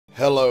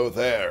Hello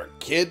there,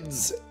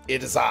 kids.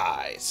 It is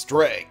I,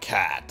 Stray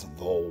Cat,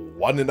 the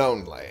one and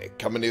only,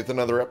 coming with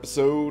another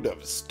episode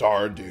of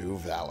Stardew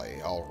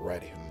Valley.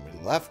 Already, when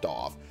we left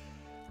off,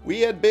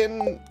 we had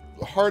been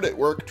hard at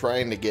work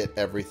trying to get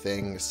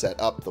everything set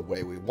up the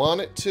way we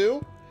want it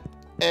to,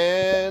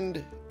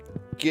 and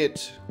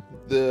get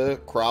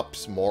the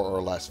crops more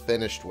or less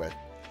finished with.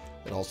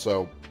 And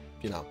also,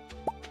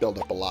 build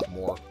up a lot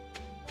more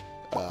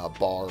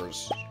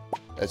bars,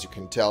 as you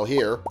can tell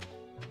here.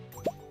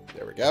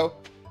 There we go.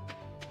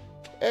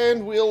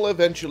 And we'll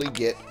eventually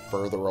get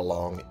further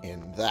along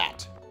in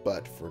that.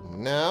 But for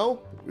now,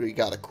 we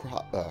got a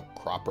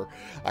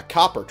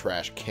copper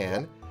trash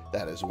can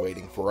that is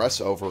waiting for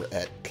us over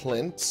at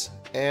Clint's.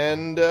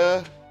 And,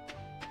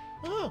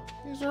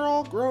 these are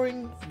all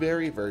growing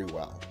very, very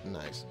well.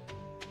 Nice.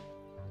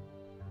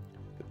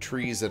 The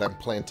trees that I'm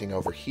planting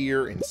over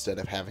here, instead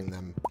of having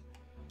them,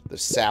 the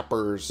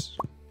sappers,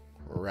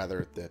 or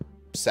rather the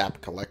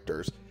sap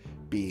collectors,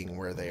 being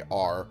where they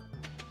are.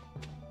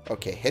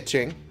 Okay,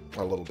 hitching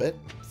a little bit.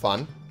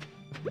 Fun.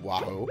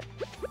 Wahoo.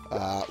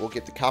 We'll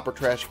get the copper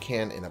trash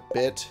can in a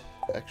bit.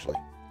 Actually.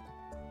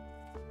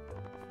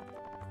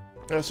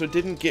 So it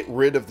didn't get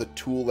rid of the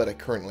tool that I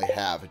currently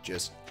have. It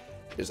just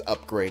is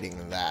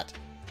upgrading that.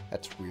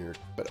 That's weird,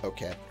 but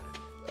okay.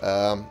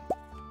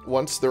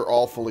 Once they're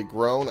all fully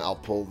grown, I'll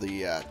pull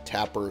the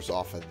tappers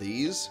off of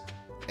these.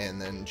 And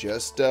then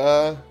just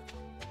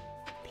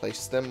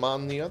place them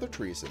on the other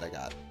trees that I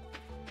got.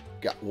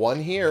 Got one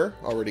here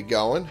already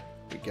going.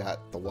 We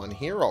got the one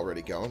here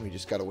already going. We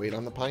just got to wait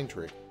on the pine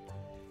tree.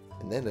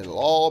 And then it'll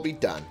all be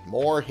done.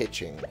 More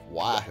hitching.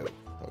 Wahoo.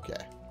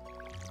 Okay.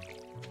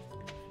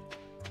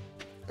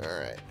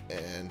 Alright.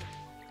 And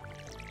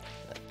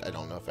I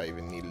don't know if I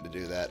even needed to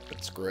do that,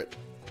 but screw it.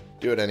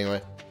 Do it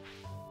anyway.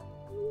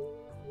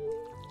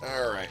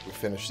 Alright. We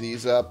finish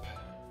these up.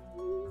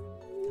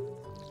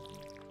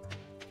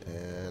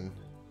 And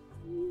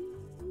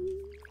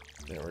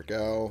there we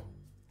go.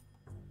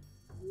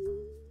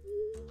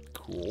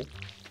 Cool.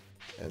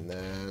 And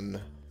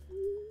then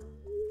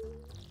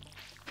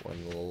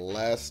one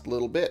last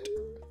little bit.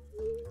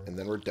 And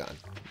then we're done.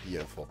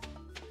 Beautiful.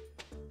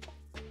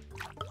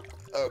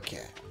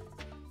 Okay.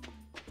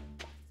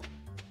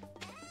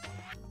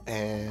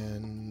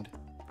 And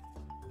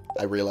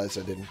I realized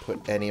I didn't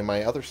put any of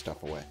my other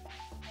stuff away.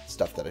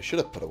 Stuff that I should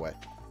have put away.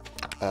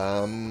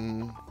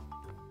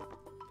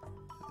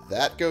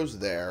 That goes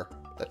there.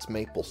 That's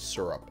maple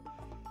syrup.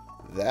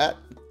 That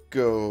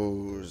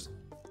goes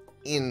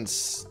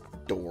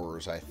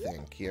indoors, I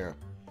think. Yeah.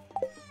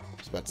 I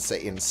was about to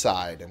say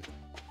inside, and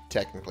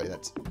technically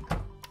that's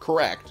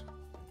correct.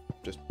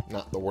 Just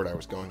not the word I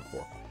was going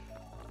for.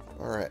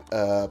 Alright,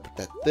 put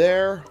that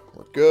there.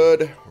 We're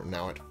good. We're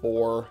now at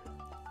 4.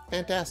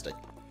 Fantastic.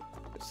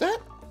 Is that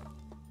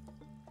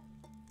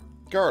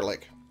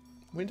garlic?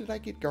 When did I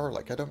get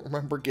garlic? I don't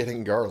remember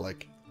getting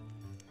garlic.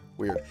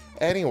 Weird.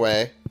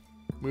 Anyway,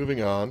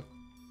 moving on.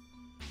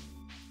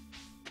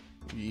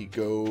 We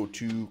go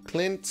to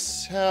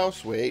Clint's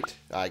house. Wait,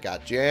 I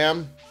got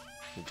jam.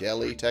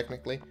 Jelly,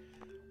 technically.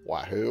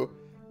 Wahoo.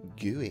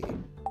 Gooey.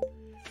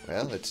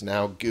 Well, it's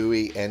now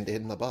gooey and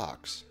in the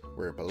box,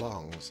 where it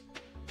belongs.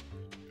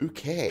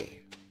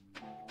 Okay.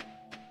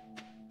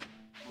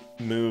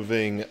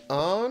 Moving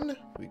on.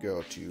 We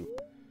go to...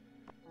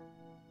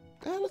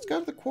 let's go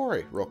to the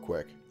quarry real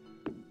quick.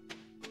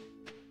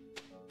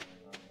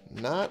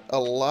 Not a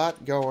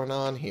lot going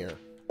on here.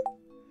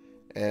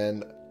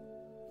 And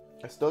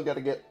I still got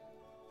to get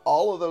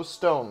all of those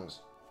stones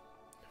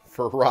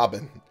for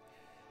Robin.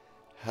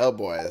 Oh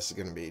boy, this is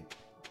going to be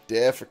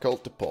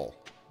difficult to pull.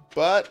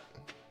 But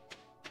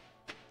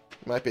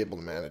might be able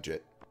to manage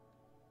it.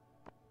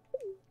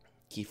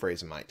 Key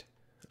phrase might.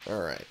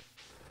 Alright.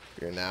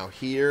 We're now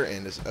here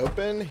and is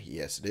open.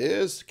 Yes, it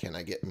is. Can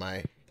I get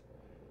my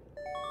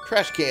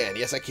trash can?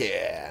 Yes, I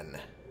can.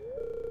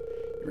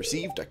 You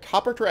received a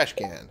copper trash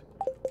can.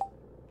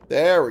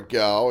 There we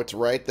go. It's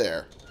right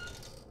there.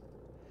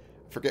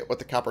 Forget what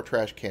the copper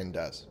trash can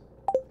does.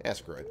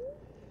 That's good.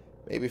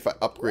 Maybe if I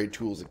upgrade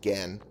tools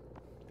again.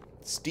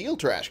 Steel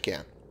trash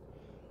can.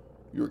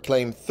 You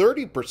reclaim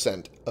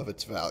 30% of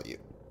its value.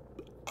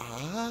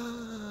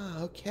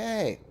 Ah,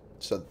 okay.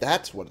 So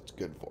that's what it's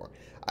good for.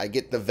 I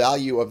get the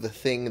value of the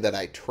thing that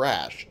I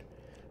trashed.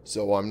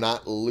 So I'm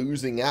not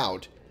losing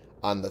out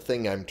on the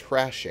thing I'm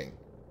trashing.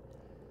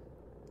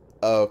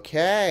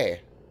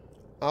 Okay.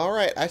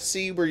 Alright, I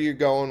see where you're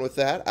going with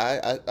that.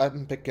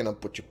 I'm picking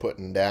up what you're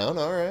putting down.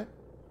 Alright.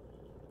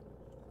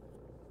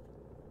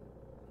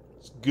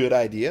 It's a good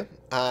idea.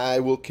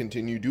 I will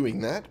continue doing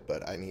that,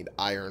 but I need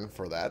iron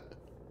for that.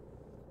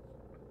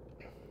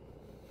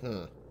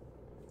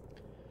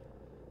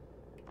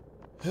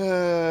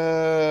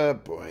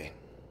 Boy.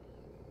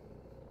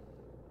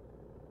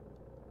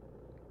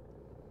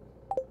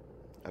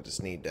 I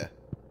just need to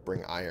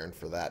bring iron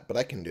for that, but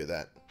I can do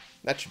that.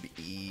 That should be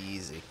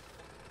easy.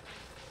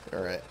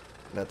 Alright,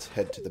 let's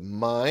head to the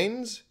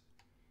mines.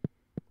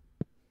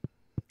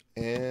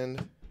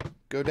 And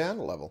go down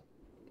a level.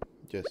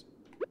 Just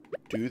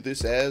do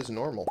this as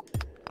normal.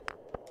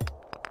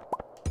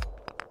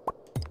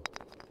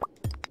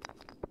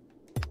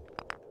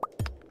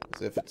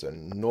 As if it's a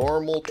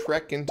normal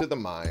trek into the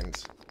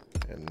mines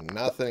and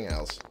nothing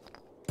else.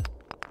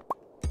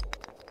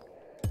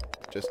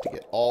 Just to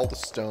get all the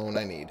stone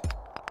I need.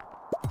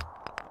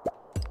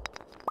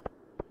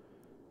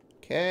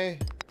 Okay.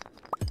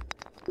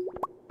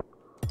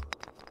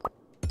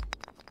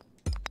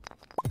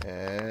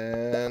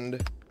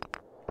 And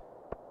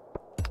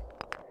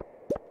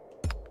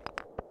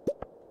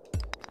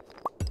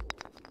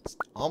it's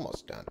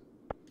almost done.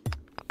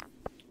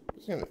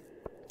 I'm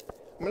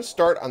gonna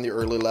start on the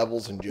early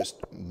levels and just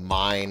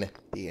mine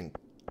the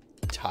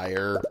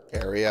entire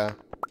area.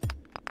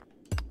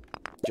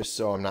 Just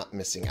so I'm not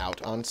missing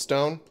out on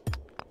stone.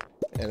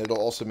 And it'll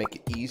also make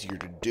it easier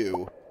to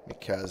do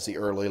because the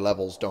early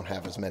levels don't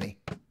have as many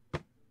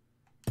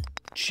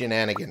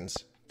shenanigans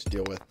to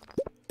deal with.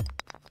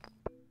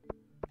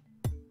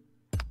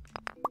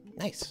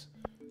 Nice.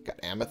 Got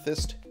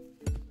amethyst.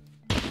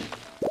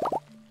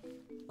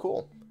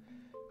 Cool.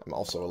 I'm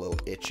also a little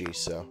itchy,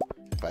 so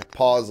if I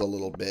pause a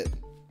little bit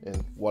in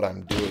what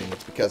I'm doing,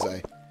 it's because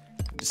I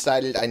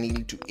decided I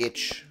needed to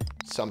itch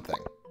something.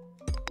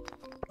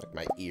 Like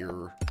my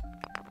ear.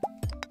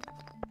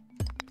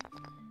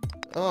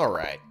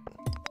 Alright.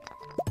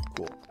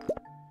 Cool.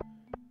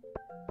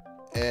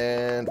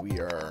 And we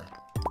are...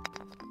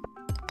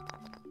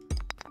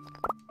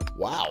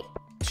 Wow.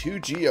 2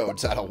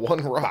 geodes out of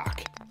 1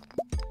 rock.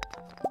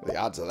 The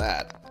odds of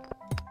that.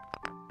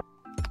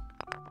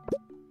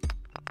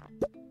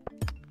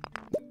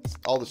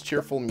 All this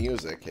cheerful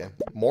music and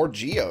more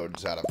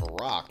geodes out of a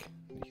rock.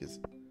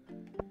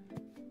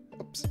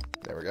 Oops.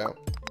 There we go.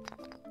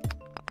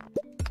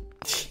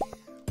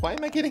 Why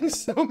am I getting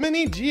so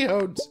many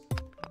geodes?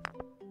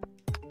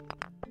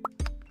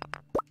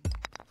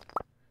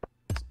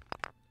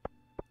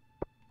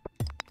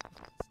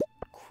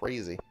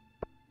 Crazy.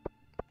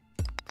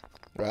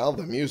 Well,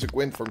 the music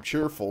went from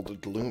cheerful to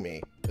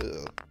gloomy.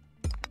 Ugh.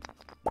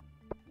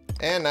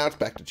 And now it's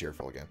back to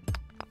cheerful again.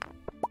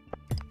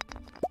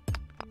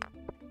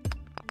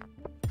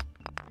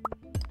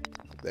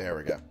 There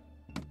we go.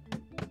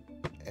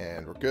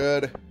 And we're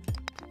good.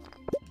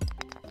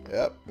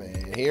 Yep,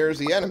 and here's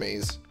the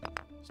enemies.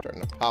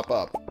 Starting to pop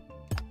up.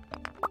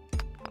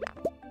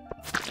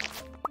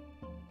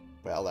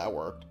 Well, that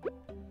worked.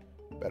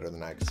 Better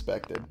than I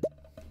expected.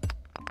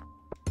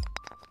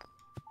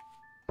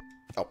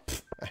 Oh,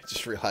 pff, I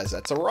just realized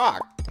that's a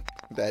rock.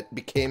 That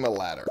became a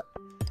ladder.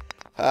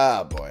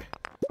 Ah, boy.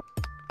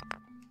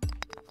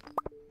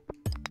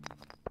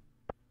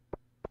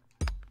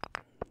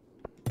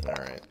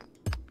 Alright.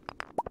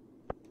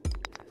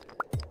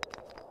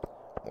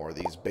 More of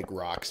these big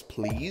rocks,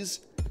 please.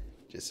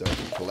 Just so I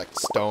can collect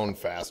stone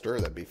faster.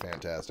 That'd be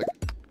fantastic.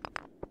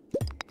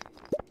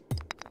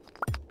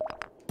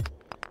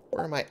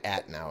 Where am I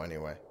at now,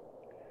 anyway?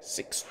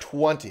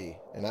 6:20,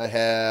 and I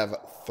have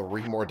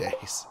 3 more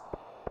days.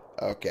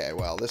 Okay,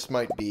 well, this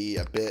might be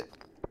a bit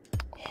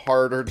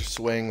harder to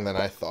swing than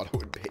I thought it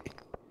would be.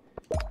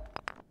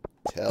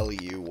 Tell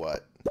you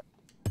what.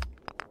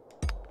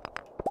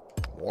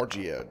 More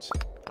geodes.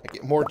 I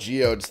get more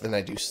geodes than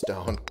I do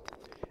stone.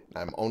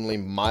 I'm only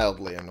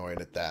mildly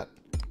annoyed at that.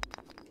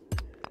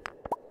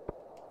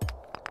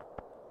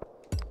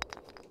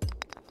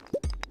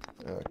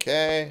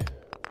 Okay.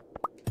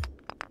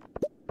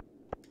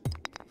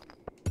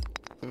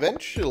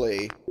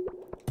 Eventually,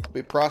 I'll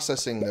be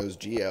processing those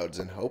geodes,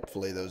 and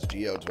hopefully those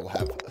geodes will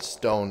have a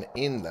stone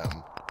in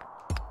them,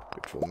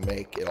 which will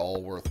make it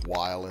all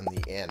worthwhile in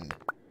the end.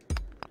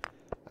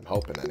 I'm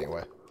hoping,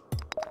 anyway.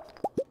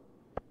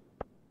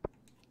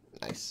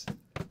 Nice.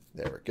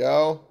 There we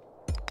go.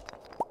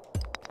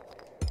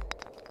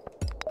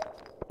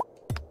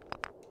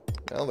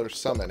 Well, there's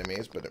some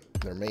enemies, but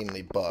they're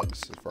mainly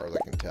bugs, as far as I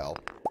can tell.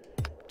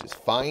 Which is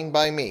fine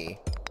by me.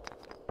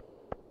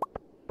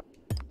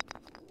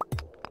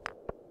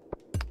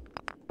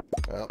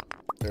 Well,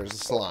 there's a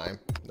slime.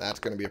 That's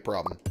going to be a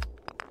problem.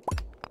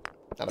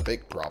 Not a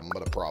big problem,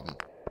 but a problem.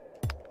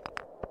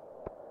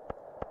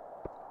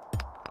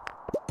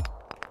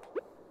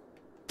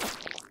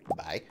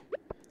 Bye.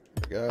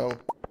 There we go.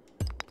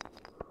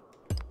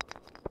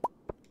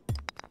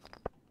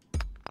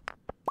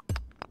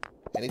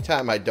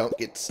 Anytime I don't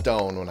get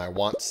stone when I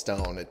want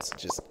stone, it's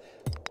just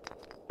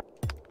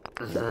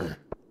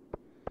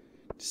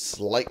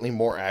slightly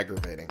more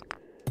aggravating.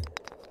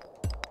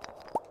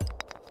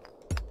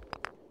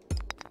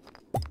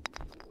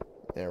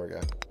 There we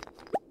go.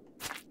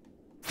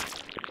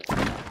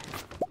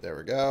 There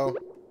we go.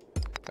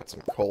 Got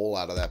some coal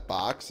out of that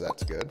box.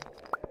 That's good.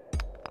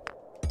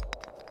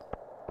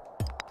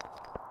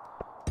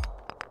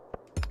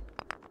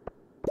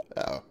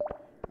 Uh-oh.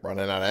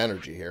 Running out of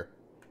energy here.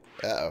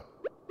 Uh-oh.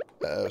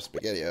 Uh-oh,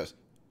 SpaghettiOs.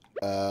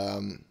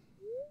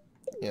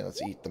 Yeah,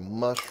 let's eat the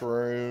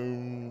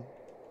mushroom.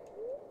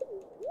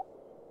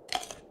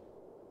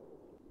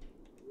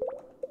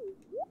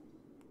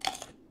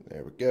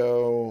 There we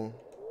go.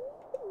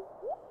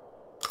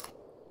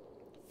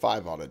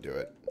 5 ought to do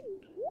it.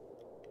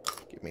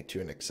 Get me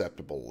to an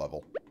acceptable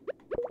level.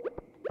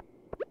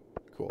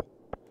 Cool.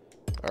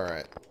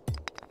 Alright.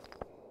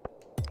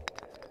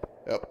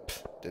 Oh,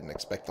 didn't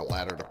expect the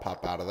ladder to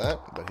pop out of that,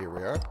 but here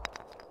we are.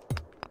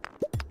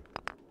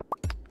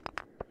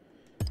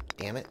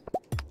 Damn it.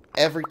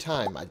 Every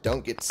time I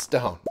don't get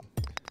stone.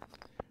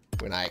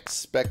 When I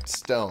expect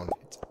stone,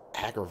 it's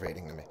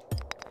aggravating to me.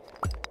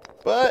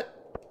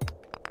 But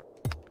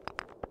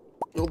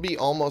we'll be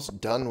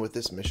almost done with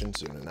this mission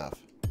soon enough.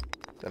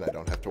 Then I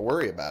don't have to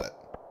worry about it.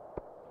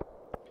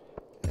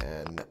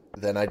 And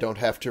then I don't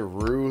have to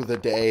rue the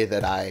day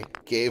that I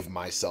gave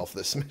myself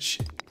this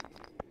mission.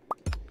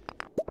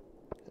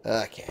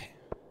 Okay.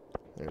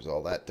 There's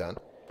all that done.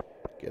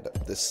 Get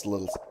up this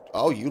little...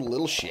 Oh, you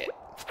little shit.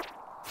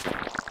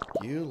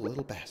 You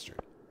little bastard.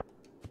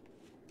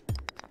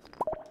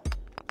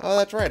 Oh,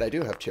 that's right. I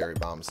do have cherry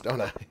bombs, don't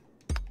I?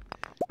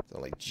 It's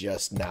only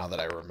just now that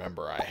I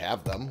remember I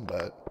have them,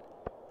 but...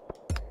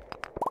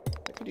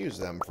 I could use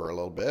them for a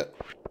little bit.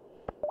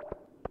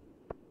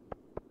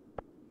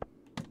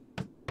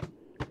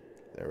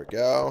 There we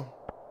go.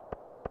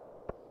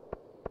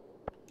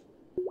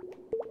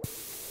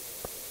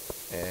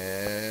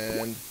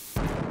 And...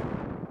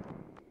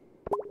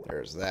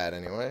 there's that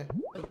anyway.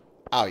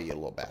 Oh, you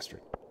little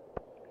bastard.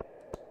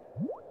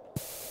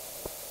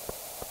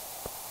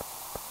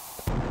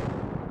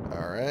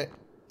 Alright.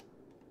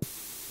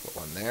 Put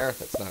one there.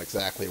 That's not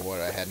exactly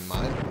what I had in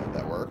mind, but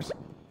that works.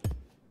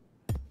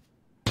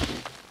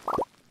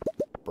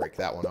 Break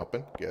that one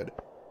open. Good.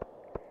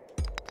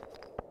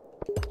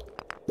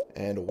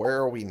 And where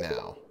are we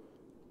now?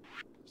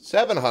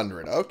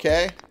 700.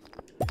 Okay.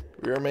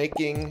 We are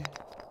making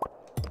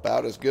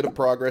about as good a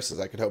progress as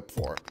I could hope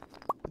for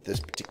with this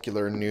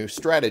particular new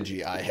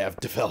strategy I have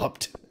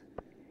developed.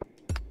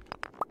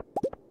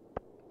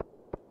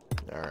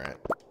 Alright.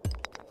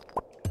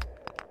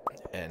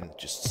 And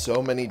just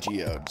so many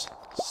geodes.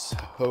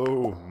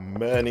 So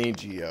many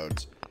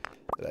geodes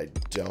that I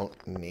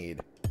don't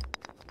need.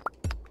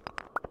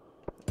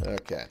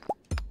 Okay.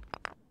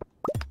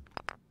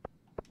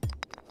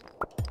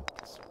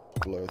 Let's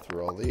blow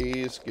through all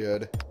these.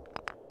 Good.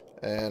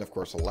 And, of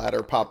course, a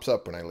ladder pops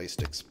up when I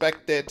least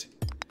expect it.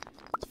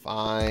 It's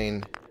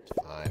fine. It's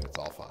fine. It's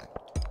all fine.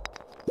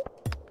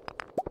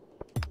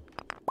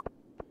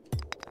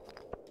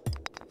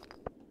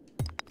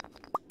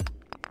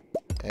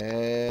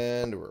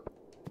 And we're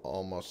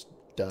almost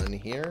done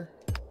here.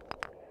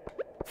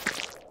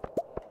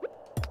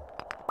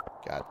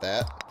 Got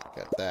that.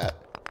 Got that.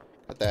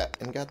 Got that.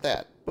 And got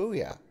that.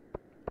 Booyah.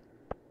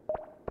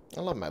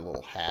 I love my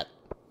little hat.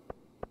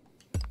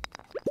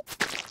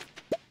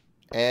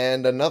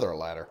 And another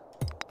ladder.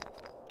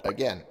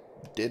 Again,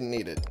 didn't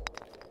need it.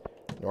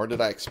 Nor did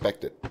I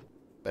expect it.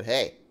 But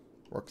hey,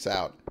 works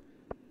out.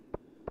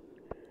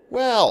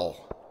 Well,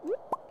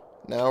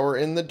 now we're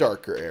in the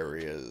darker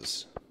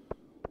areas.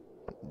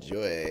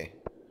 Joy.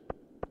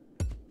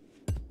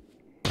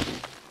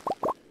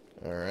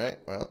 Alright,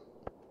 well.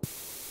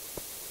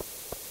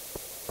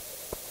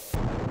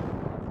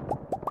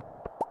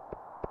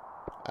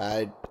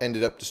 I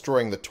ended up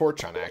destroying the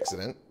torch on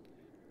accident.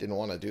 Didn't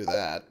want to do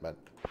that, but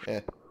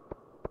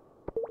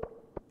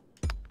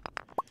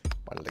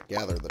wanted to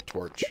gather the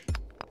torch,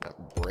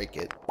 not break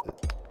it.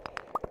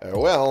 Oh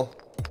well.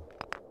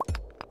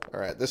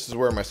 Alright, this is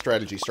where my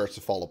strategy starts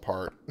to fall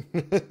apart.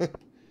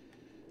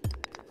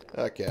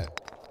 Okay.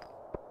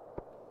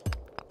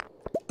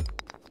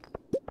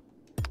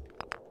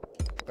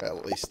 Well,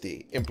 at least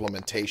the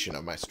implementation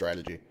of my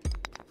strategy.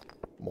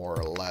 More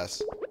or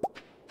less.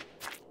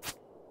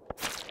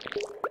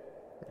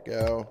 There we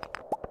go.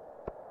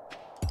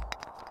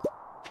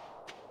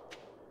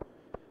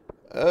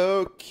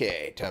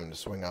 Okay, time to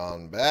swing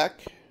on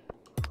back.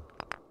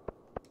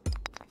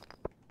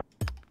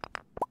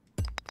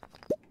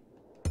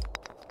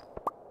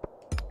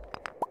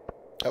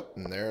 Oh,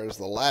 and there's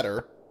the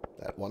ladder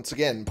that once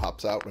again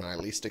pops out when I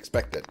least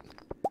expect it.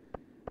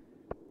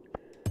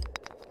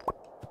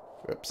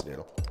 Whoops,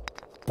 doodle.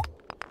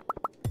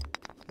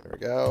 There we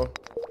go.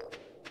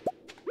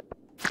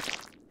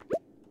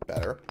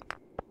 Better.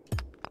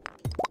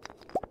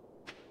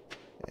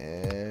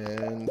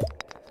 And...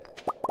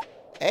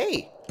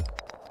 hey!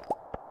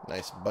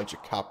 Nice bunch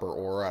of copper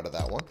ore out of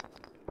that one.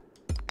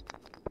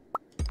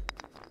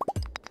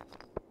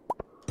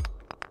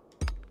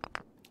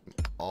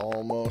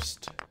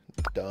 Almost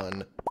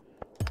done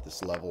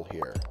this level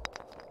here.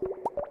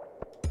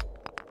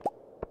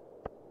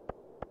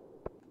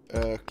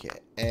 Okay,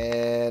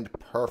 and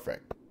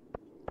perfect.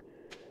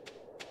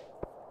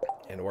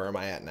 And where am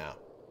I at now?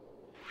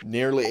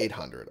 Nearly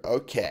 800.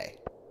 Okay.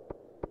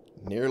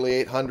 Nearly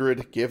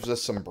 800 gives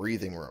us some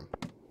breathing room.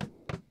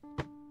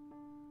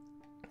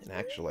 And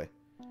actually...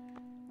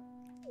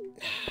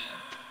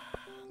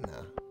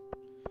 no.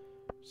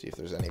 See if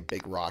there's any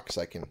big rocks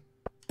I can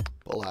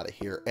pull out of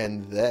here.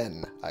 And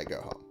then I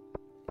go home.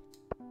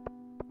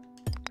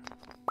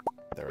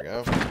 There we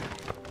go.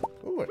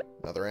 Ooh,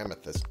 another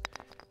amethyst.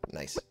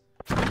 Nice.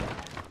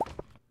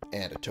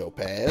 And a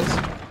topaz.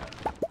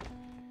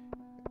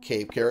 A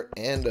cave carrot.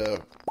 And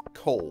a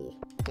coal.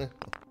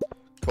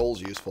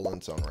 Coal's useful in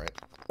its own right.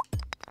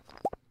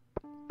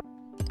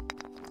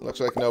 Looks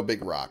like no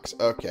big rocks.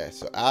 Okay,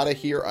 so out of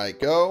here I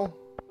go.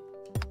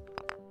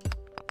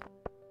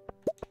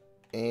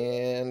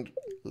 And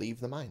leave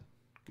the mine.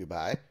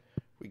 Goodbye.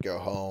 We go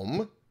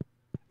home. And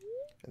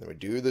then we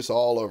do this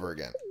all over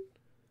again.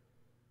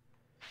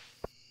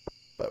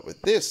 But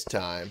with this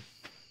time,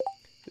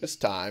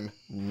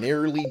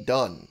 nearly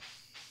done.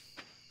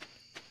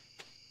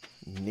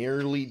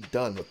 Nearly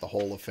done with the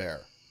whole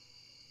affair.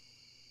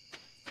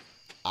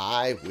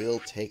 I will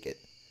take it.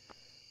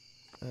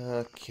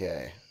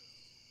 Okay.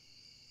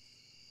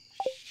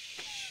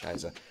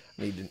 Scheiße.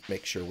 I need to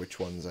make sure which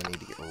ones I need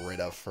to get rid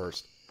of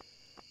first.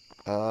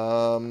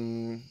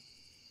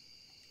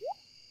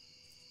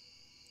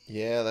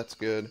 Yeah, that's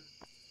good.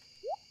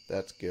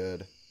 That's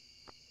good.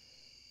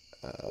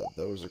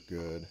 Those are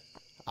good.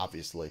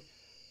 Obviously.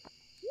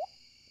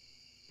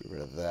 Get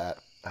rid of that.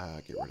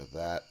 Get rid of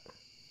that.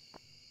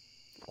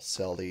 I'll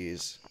sell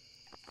these.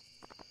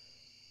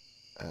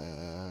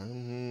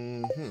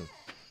 I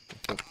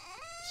think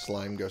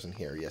slime goes in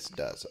here. Yes, it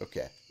does.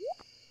 Okay.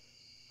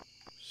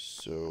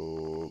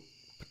 So,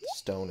 put the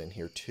stone in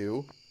here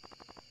too.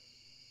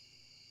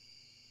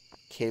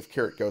 Cave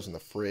carrot goes in the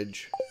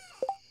fridge.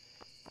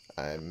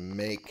 I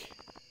make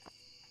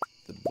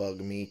the bug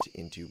meat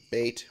into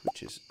bait,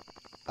 which is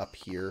up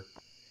here.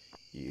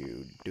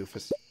 You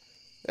doofus.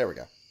 There we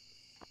go.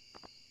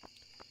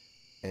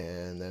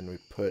 And then we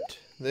put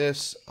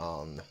this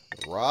on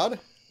the rod.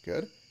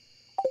 Good.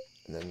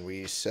 And then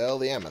we sell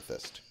the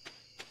amethyst.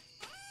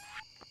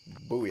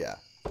 Booyah.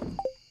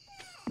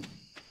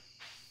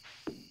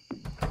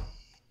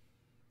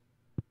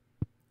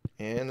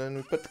 And then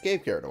we put the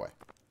cave carrot away.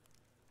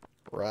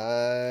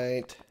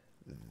 Right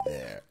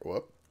there.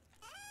 Whoop.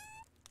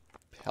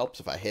 Helps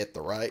if I hit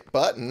the right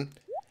button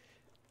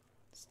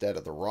instead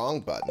of the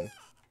wrong button.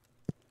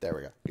 There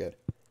we go. Good.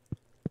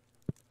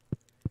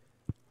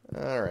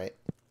 Alright.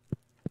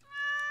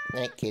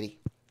 Night, kitty.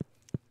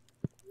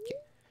 Okay.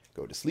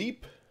 Go to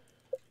sleep.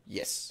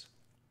 Yes.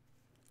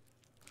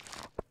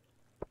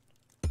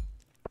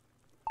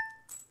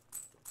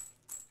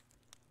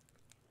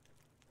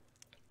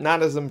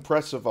 Not as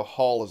impressive a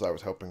haul as I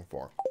was hoping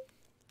for.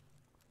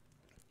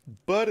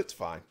 But it's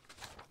fine.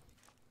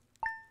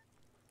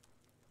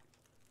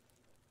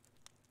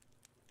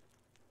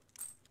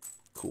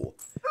 Cool.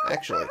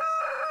 Actually,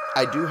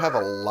 I do have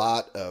a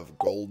lot of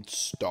gold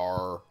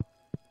star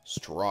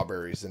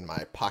strawberries in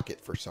my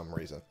pocket for some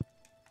reason.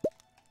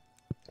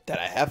 That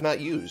I have not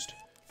used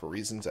for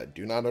reasons I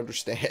do not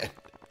understand.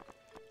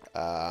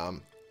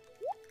 That's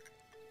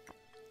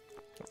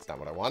not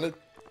what I wanted.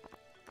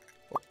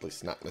 Well, at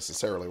least not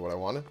necessarily what I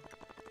wanted.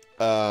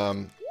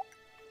 Yeah,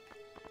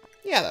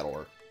 that'll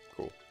work.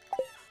 Cool.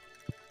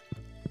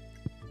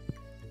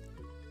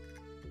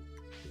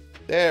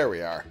 There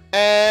we are.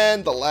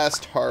 And the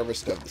last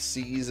harvest of the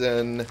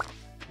season.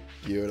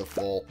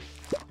 Beautiful.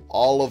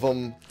 All of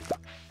them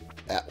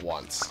at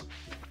once.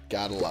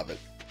 Gotta love it.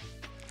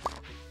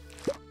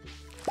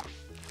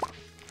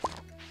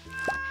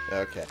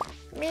 Okay.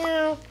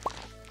 Meow.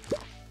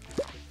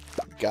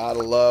 Gotta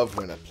love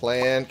when a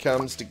plan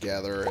comes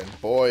together,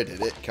 and boy,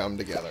 did it come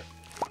together.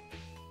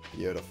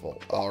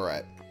 Beautiful.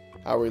 Alright.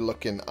 How are we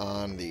looking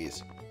on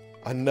these?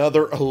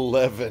 Another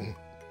 11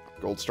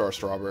 gold star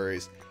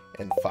strawberries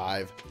and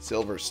 5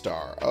 silver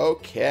star.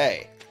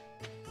 Okay.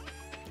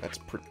 That's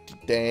pretty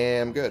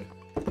damn good.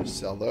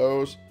 Sell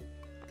those.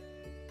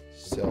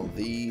 Sell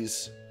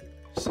these.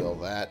 Sell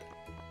that.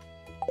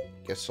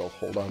 Guess I'll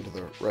hold on to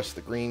the rest of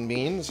the green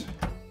beans.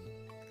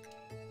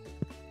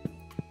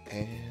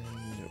 And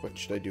what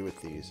should I do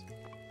with these?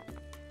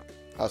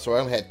 Oh, so I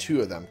only had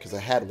 2 of them because I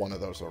had one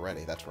of those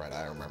already. That's right,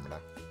 I remember now.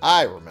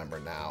 I remember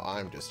now.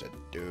 I'm just a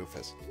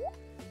doofus.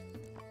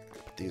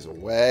 Put these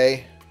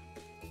away.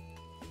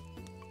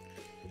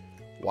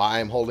 Why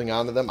I'm holding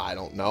on to them, I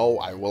don't know.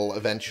 I will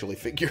eventually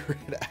figure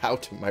it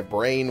out. My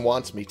brain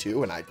wants me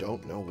to, and I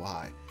don't know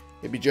why.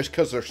 Maybe just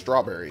because they're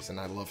strawberries, and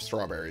I love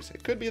strawberries.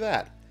 It could be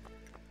that.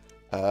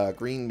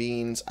 Green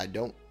beans, I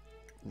don't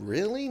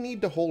really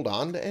need to hold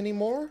on to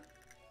anymore.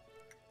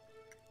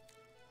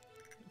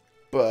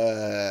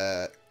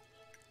 But,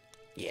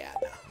 yeah,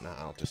 no,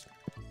 I'll just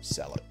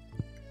sell it.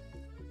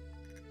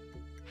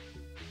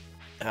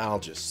 I'll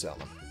just sell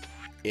them.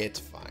 It's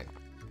fine.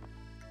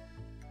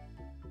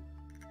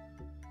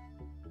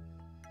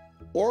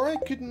 Or I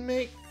could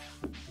make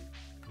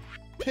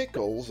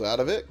pickles out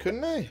of it,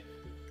 couldn't I?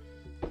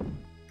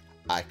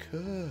 I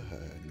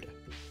could.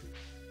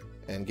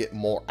 And get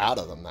more out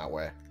of them that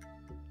way.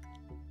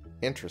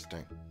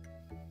 Interesting.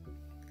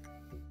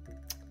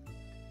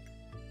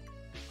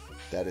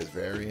 That is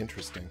very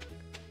interesting.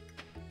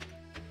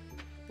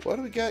 What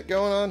do we got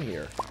going on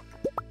here?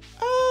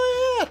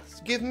 Oh, yeah!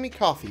 It's giving me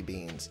coffee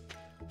beans.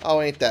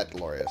 Oh, ain't that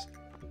glorious.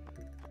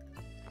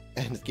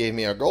 And it gave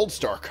me a gold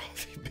star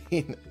coffee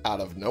bean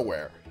out of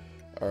nowhere.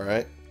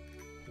 Alright.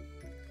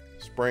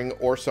 Spring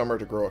or summer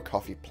to grow a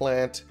coffee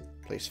plant.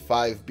 Place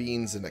 5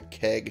 beans in a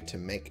keg to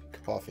make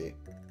coffee.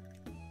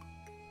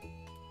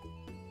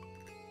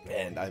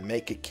 And I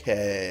make a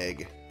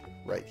keg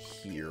right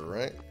here,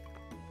 right?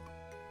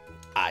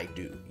 I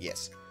do,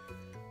 yes.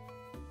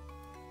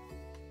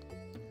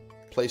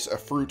 Place a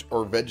fruit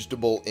or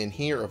vegetable in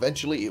here.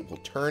 Eventually, it will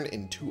turn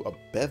into a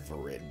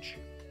beverage.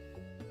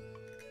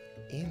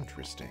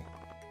 Interesting.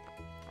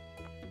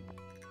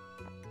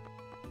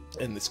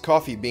 And this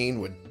coffee bean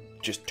would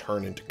just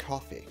turn into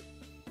coffee.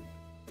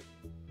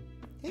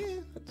 Yeah,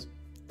 that's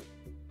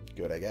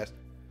good, I guess.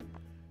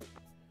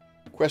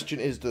 Question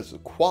is, does the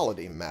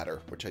quality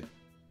matter? Which I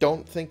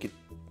don't think it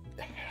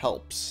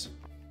helps.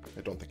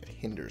 I don't think it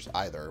hinders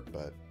either,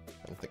 but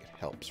I don't think it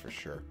helps for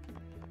sure.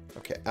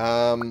 Okay,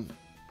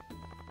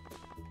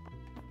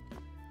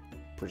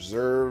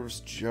 preserves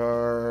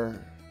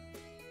jar.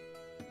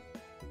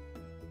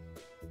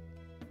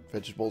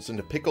 Vegetables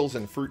into pickles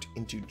and fruit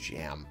into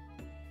jam.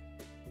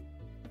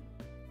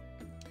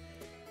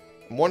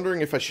 I'm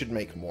wondering if I should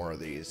make more of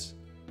these.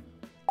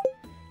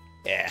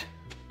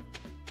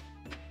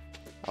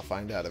 I'll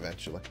find out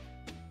eventually.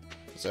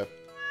 So,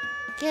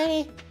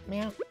 Kitty,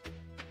 meow.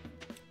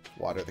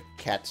 water the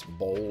cat's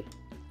bowl.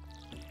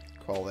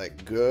 Call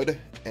that good.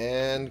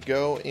 And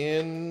go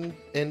in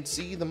and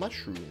see the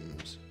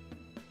mushrooms.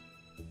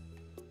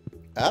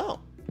 Oh,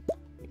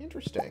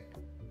 interesting.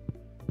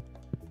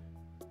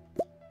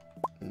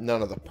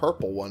 None of the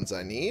purple ones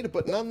I need,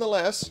 but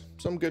nonetheless,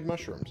 some good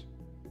mushrooms.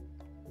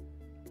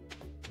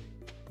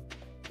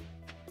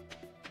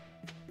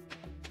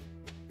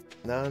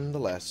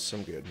 Nonetheless,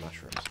 some good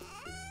mushrooms.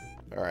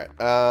 Alright,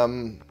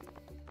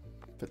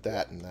 put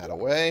that and that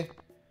away.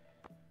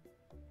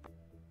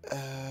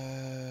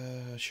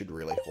 Should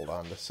really hold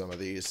on to some of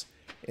these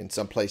in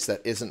some place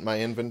that isn't my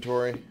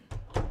inventory.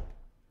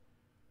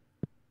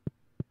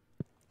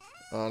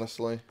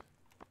 Honestly.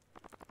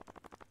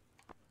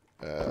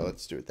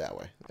 Let's do it that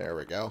way. There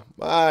we go.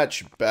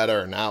 Much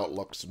better. Now it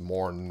looks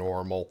more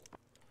normal.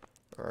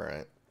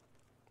 Alright.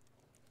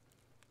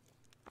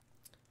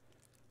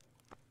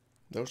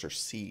 Those are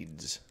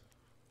seeds.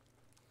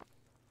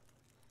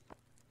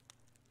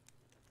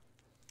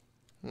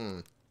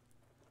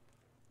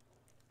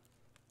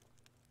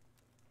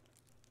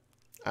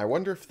 I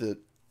wonder if the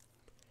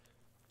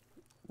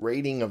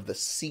rating of the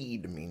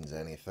seed means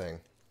anything.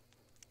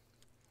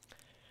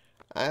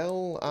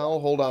 I'll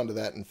hold on to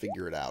that and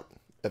figure it out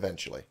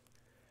eventually.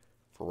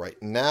 For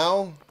right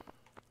now...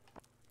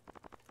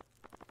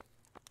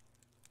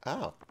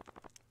 Oh.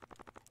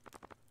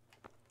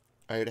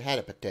 I already had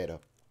a potato.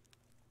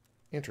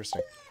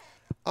 Interesting.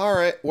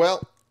 Alright,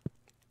 well...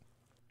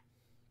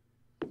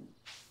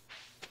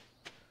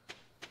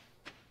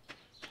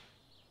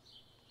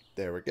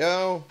 There we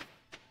go.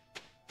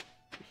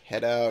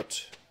 Head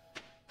out.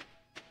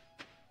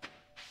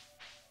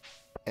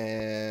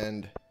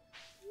 And...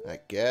 I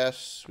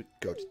guess we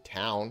could go to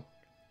town.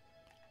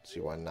 See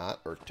why not.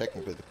 Or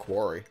technically the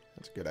quarry.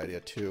 That's a good idea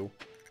too.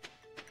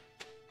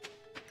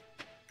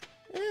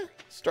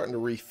 Starting to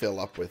refill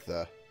up with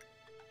the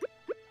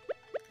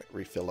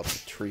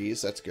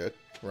trees. That's good.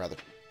 Rather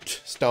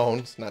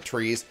stones, not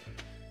trees.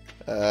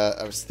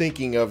 I was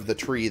thinking of the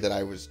tree that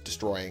I was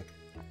destroying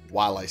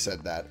while I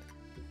said that.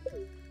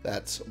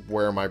 That's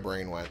where my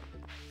brain went.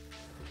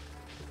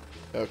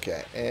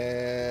 Okay,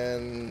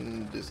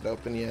 and is it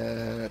open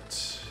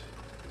yet?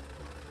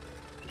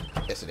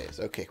 Yes, it is.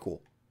 Okay,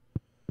 cool.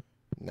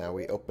 Now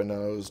we open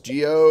those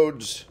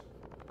geodes.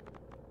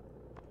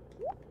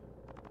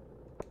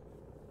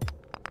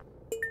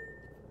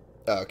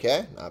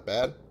 Okay, not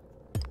bad.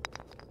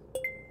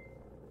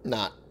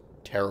 Not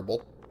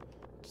terrible.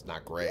 It's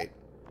not great.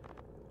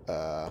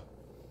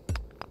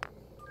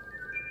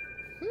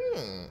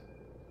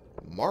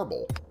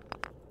 Marble.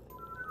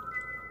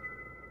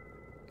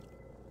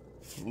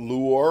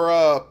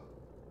 Fluorapatite?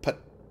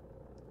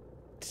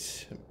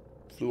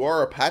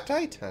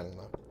 I don't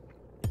know.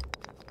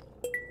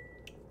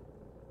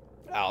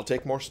 I'll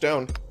take more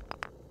stone.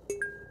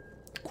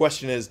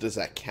 Question is, does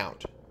that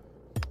count?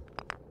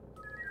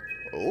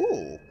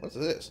 Ooh, what's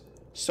this?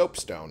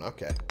 Soapstone,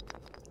 okay.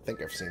 I think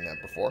I've seen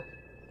that before.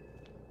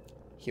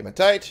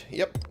 Hematite,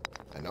 yep.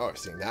 I know I've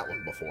seen that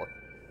one before.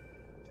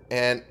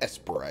 And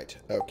Esperite,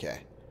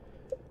 okay.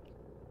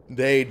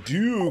 They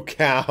do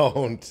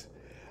count.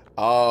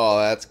 Oh,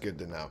 that's good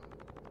to know.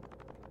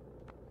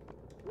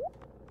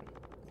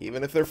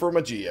 Even if they're from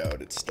a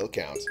geode, it still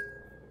counts.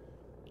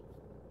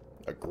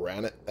 A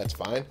granite, that's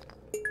fine.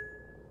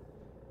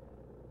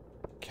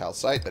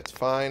 Calcite, that's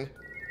fine.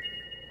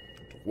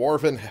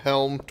 Dwarven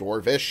helm,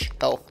 dwarvish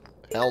health,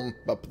 helm,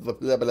 blah, blah,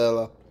 blah, blah,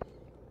 blah.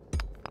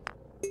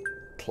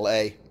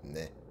 Clay,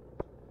 meh.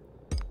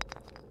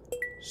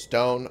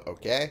 Stone,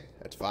 okay,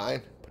 that's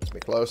fine. Puts me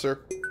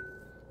closer.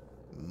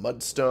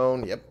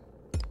 Mudstone, yep.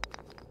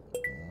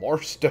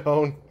 More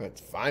stone,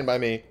 that's fine by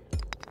me.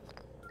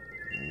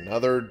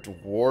 Another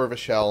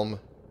dwarvish helm.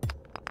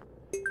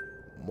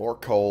 More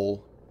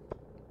coal.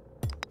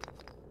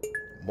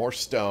 More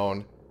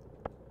stone.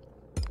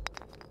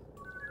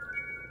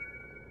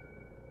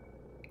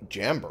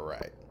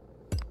 Jamborite.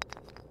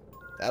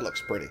 That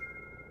looks pretty.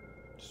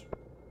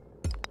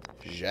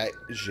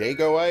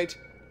 Jagoite.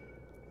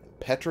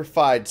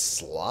 Petrified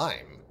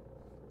slime.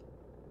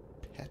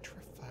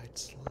 Petrified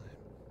slime.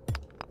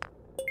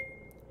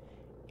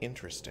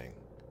 Interesting.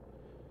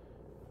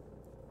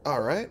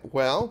 Alright,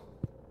 well,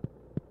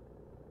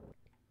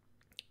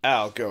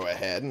 I'll go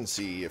ahead and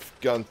see if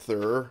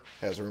Gunther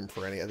has room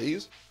for any of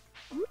these.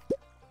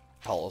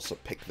 I'll also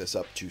pick this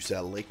up to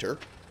sell later.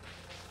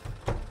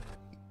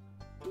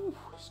 Ooh,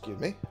 excuse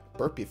me.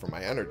 Burpee for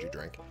my energy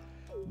drink.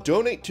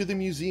 Donate to the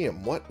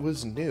museum. What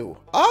was new?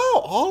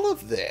 Oh, all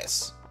of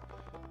this.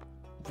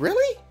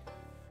 Really?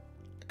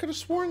 I could have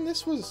sworn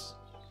this was...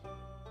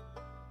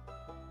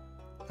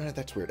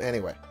 that's weird.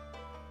 Anyway.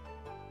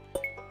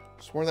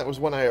 Sworn that was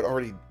one I had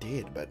already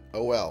did, but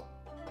oh well.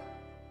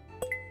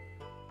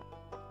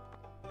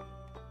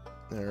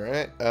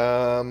 Alright,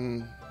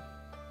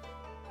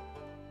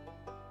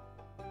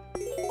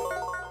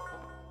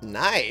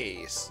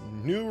 nice!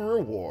 New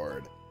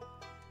reward.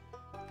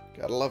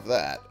 Gotta love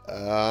that.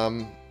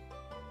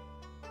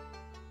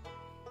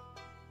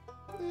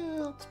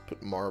 Let's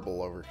put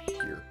marble over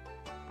here.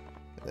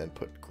 And then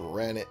put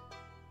granite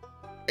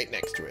right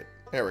next to it.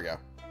 There we go.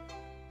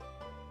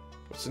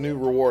 What's the new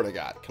reward I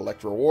got?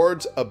 Collect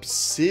rewards.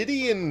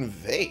 Obsidian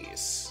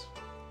vase.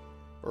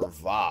 Or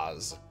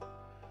vase.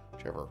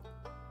 Whichever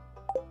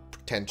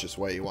pretentious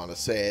way you want to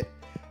say it.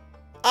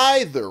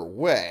 Either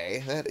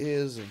way, that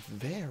is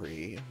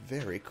very,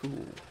 very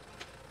cool.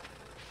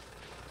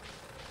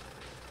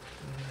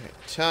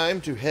 Alright,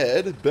 time to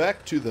head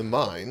back to the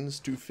mines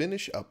to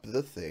finish up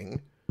the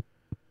thing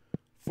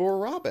for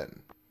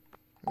Robin.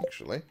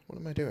 Actually, what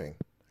am I doing?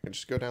 I can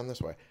just go down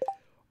this way.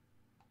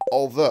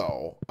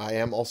 Although, I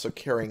am also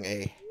carrying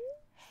a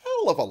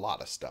hell of a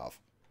lot of stuff.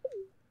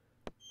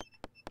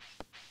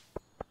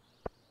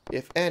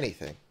 If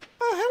anything.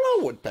 Oh,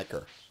 hello,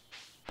 woodpecker.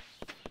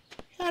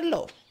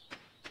 Hello.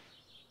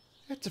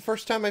 That's the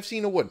first time I've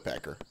seen a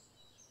woodpecker.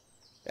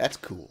 That's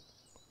cool.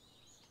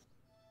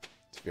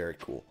 It's very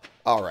cool.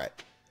 Alright.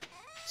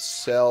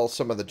 Sell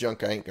some of the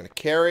junk I ain't going to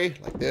carry.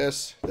 Like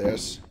this,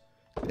 this,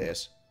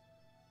 this.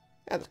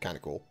 Yeah, that's kind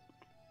of cool.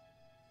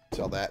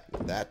 Sell that,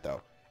 that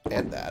though.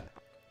 And that.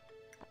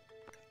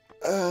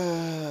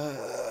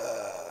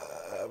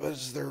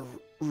 Was there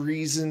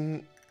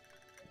reason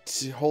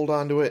to hold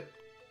on to it?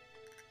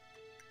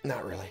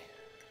 Not really.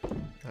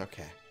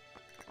 Okay.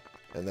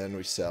 And then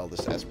we sell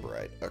this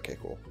Esperite. Okay,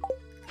 cool.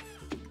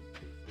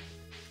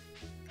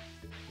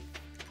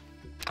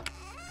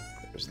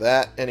 There's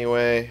that,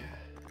 anyway.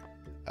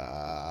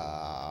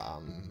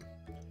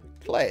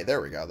 Clay,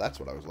 there we go. That's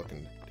what I was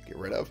looking to get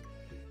rid of.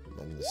 And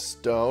then the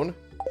stone.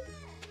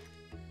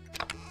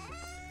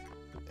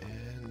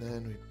 And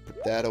then we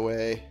put that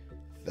away,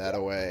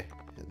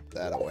 and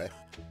that away.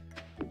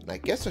 And I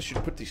guess I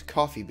should put these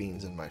coffee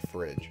beans in my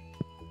fridge.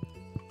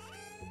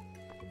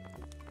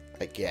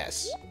 I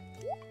guess.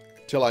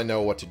 Till I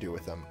know what to do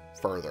with them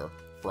further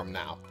from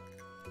now.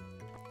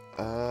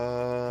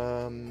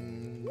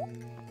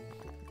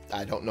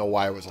 I don't know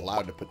why I was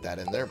allowed to put that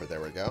in there, but there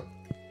we go.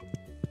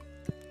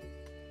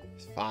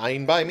 It's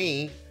fine by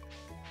me.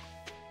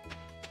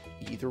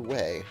 Either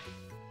way.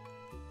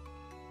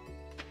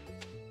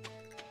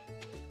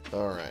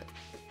 Alright.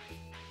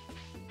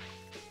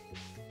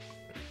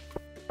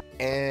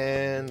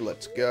 And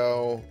let's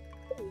go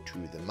to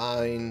the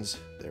mines.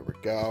 There we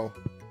go.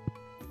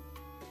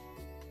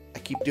 I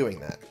keep doing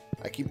that.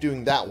 I keep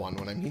doing that one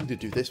when I mean to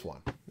do this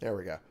one. There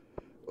we go.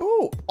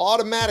 Ooh,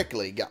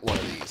 automatically got one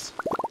of these.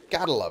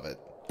 Gotta love it.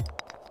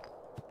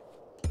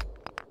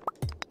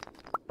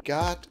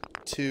 Got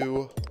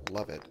to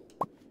love it.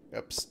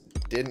 Oops,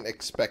 didn't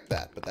expect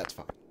that, but that's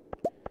fine.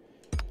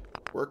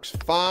 Works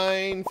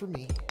fine for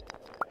me.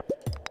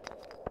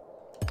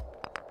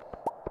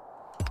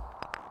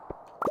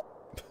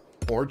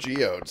 More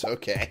geodes,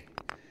 okay.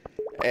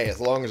 Hey, as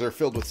long as they're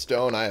filled with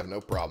stone, I have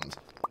no problems.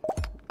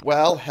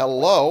 Well,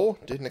 hello.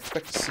 Didn't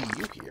expect to see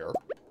you here.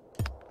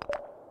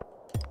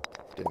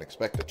 Didn't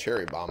expect a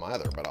cherry bomb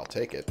either, but I'll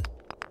take it.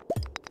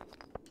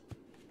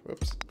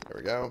 Whoops. There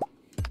we go.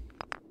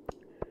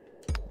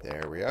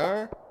 There we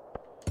are.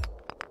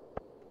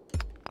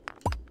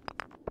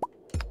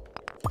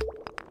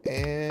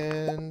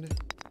 And...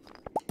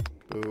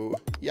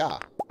 boo-yah.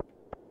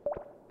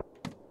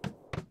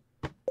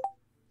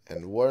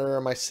 And where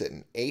am I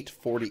sitting?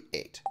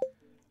 848.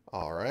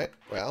 Alright,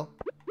 well.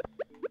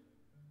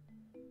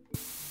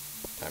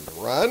 Time to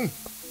run.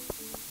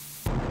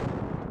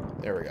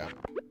 There we go.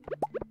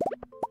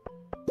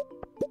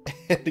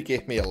 And it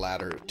gave me a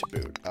ladder to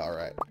boot.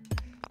 Alright.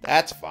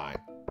 That's fine.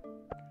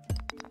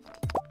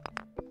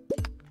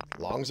 As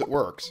long as it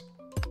works.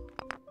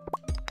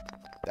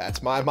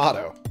 That's my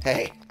motto.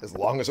 Hey, as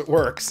long as it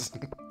works.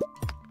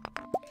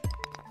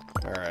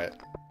 Alright.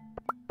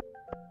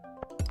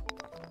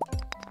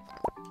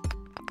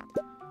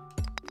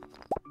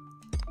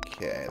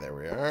 Okay, there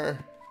we are.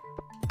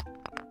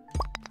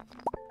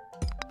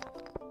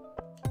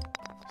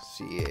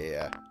 See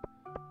a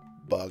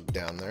bug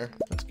down there.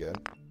 That's good.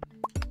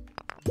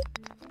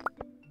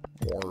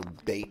 More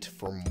bait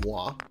for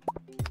moi.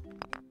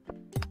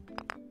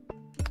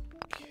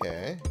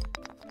 Okay.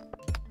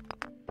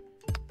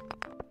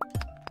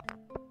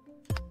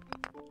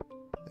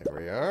 There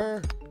we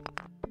are.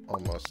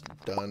 Almost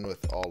done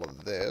with all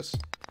of this.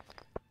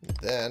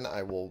 Then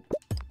I will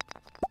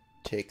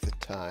take the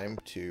time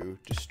to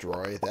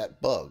destroy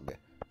that bug.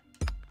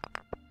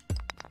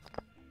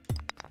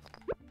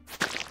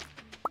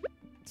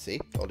 See?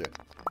 Told you.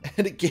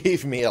 And it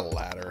gave me a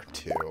ladder,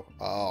 too.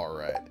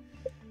 Alright.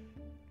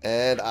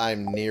 And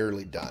I'm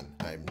nearly done.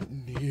 I'm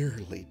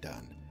nearly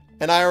done.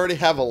 And I already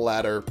have a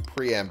ladder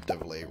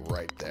preemptively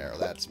right there.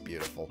 That's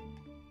beautiful.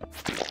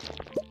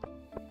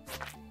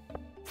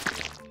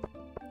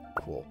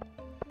 Cool.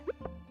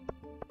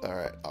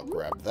 Alright, I'll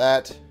grab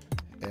that.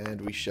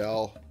 And we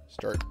shall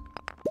start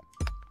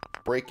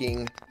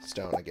breaking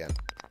stone again.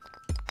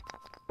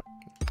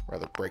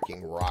 Rather,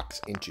 breaking rocks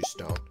into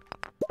stone.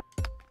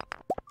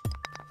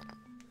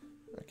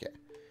 Okay.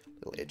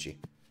 A little itchy.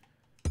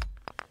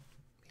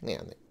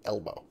 Man, the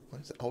elbow. Why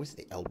is it always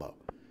the elbow?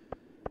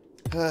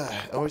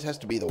 It always has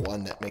to be the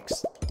one that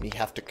makes me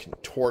have to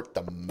contort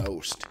the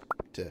most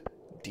to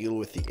deal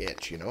with the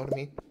itch, you know what I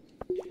mean?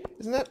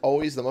 Isn't that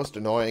always the most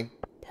annoying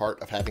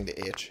part of having the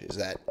itch? Is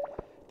that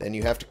then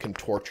you have to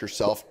contort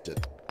yourself to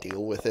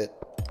deal with it?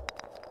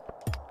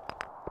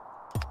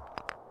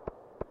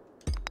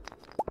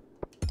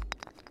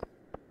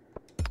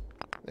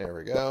 There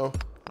we go.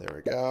 There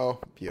we go.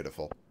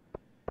 Beautiful.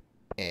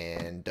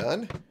 And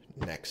done.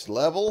 Next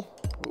level.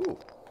 Ooh.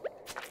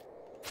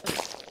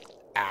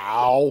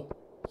 Ow!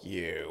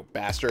 You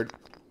bastard.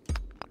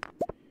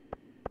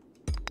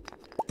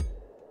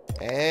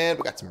 And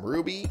we got some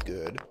ruby.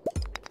 Good.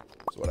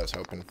 That's what I was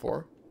hoping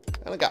for.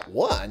 I only got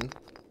one.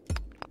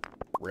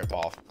 Rip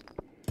off.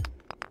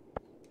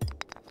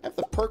 I have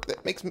the perk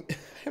that makes me... I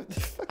have the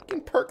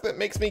fucking perk that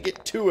makes me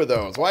get 2 of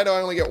those. Why do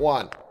I only get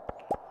 1?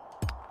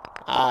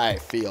 I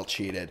feel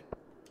cheated.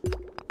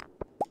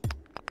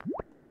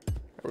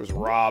 I was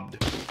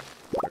robbed.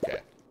 Okay.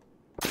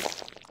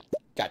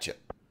 Gotcha.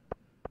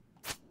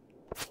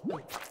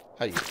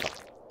 How do you...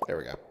 There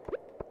we go.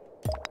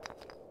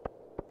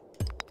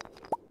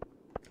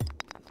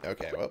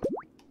 Okay, well.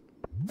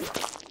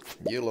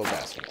 You little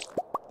bastard.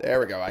 There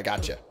we go, I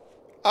gotcha.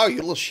 Oh, you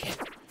little shit.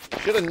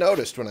 Should have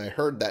noticed when I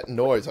heard that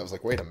noise. I was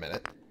like, wait a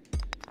minute.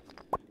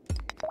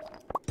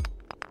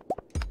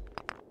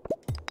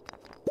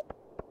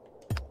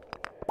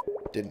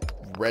 Didn't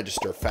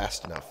register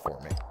fast enough for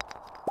me.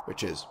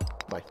 Which is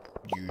my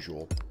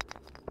usual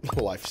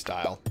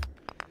lifestyle.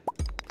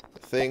 The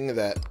thing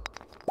that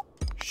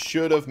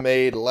should have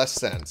made less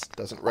sense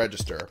doesn't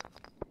register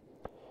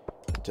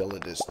until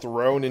it is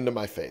thrown into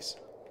my face.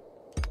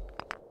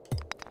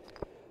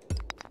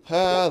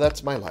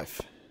 That's my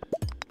life.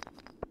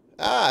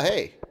 Ah,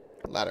 hey.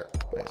 Ladder.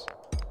 Nice.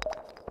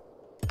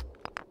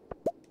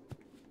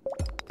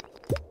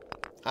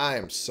 I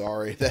am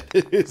sorry that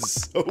it is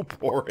so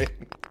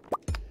boring.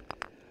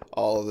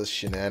 All of this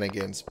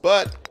shenanigans.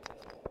 But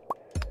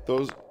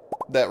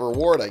that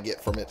reward I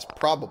get from it's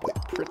probably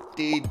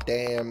pretty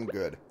damn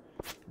good.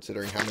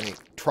 Considering how many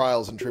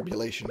trials and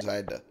tribulations I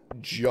had to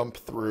jump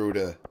through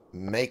to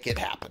make it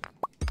happen.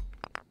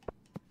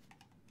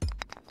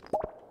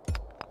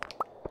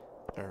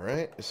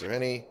 Alright, is there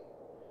any...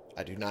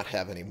 I do not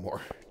have any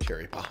more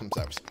cherry bombs.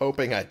 I was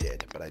hoping I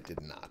did, but I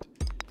did not.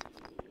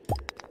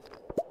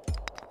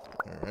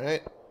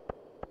 Alright.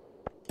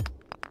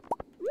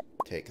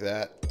 Take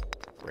that,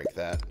 break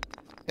that,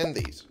 and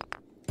these.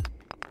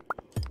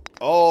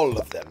 All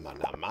of them are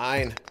now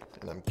mine.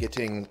 And I'm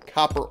getting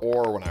copper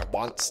ore when I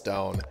want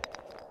stone.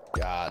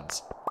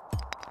 Gods.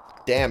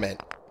 Damn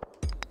it.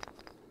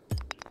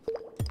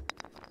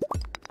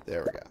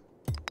 There we go.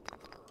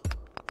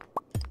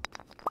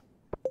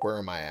 Where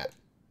am I at?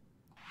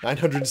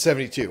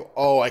 972.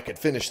 Oh, I could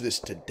finish this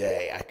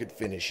today. I could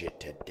finish it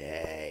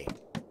today.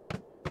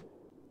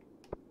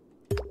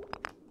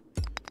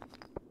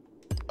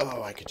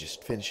 Oh, I could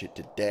just finish it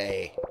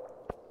today.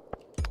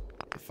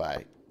 If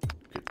I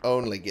could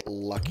only get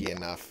lucky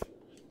enough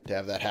to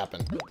have that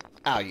happen.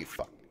 Ow, you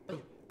fuck.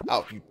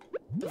 Oh, you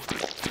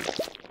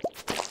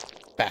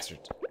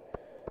bastards.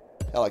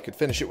 Hell, I could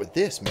finish it with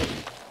this, maybe.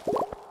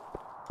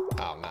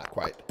 Oh, not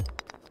quite.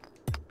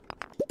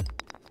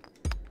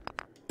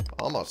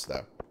 Almost,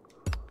 though.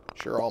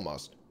 Sure,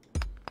 almost.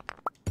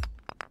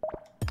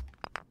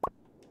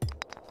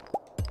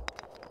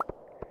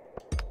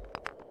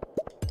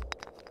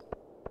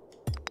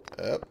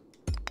 Yep.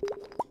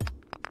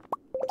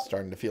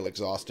 Starting to feel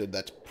exhausted.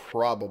 That's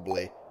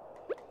probably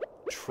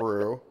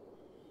true.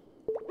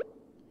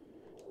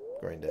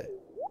 Going to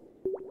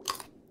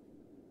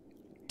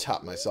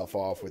top myself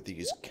off with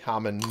these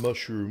common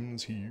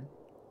mushrooms here.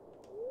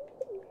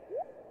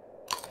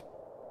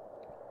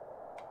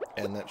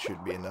 And that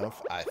should be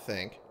enough, I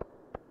think.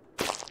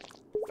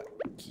 Fuck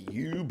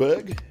you,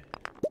 bug.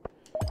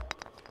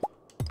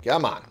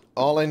 Come on.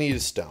 All I need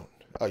is stone.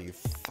 Oh, you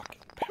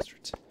fucking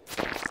bastards.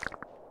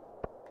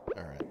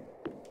 Alright.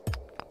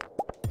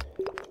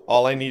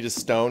 All I need is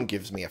stone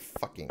gives me a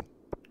fucking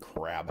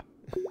crab.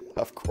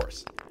 Of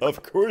course.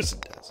 Of course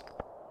it does.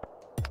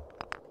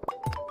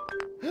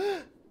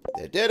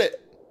 They did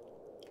it.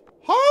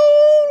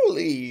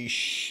 Holy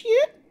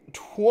shit.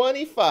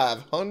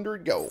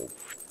 2,500 gold.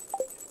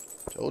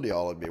 Told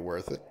y'all it'd be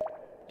worth it.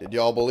 Did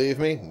y'all believe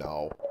me?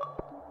 No.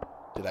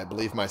 Did I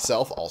believe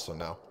myself? Also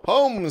no.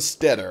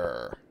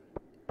 Homesteader.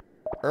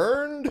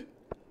 Earned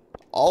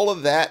all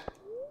of that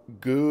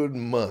good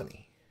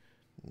money.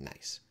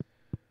 Nice.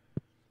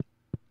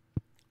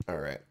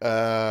 Alright.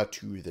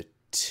 To the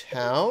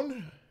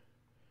town.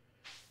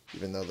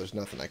 Even though there's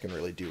nothing I can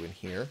really do in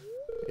here.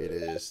 It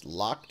is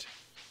locked.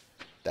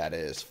 That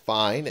is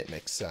fine. It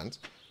makes sense.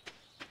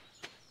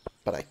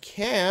 But I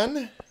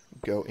can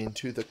go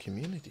into the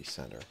community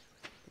center.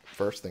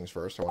 First things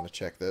first, I want to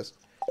check this.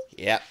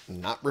 Yep,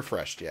 not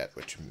refreshed yet,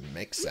 which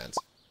makes sense.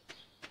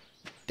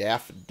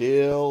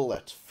 Daffodil,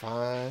 that's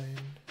fine.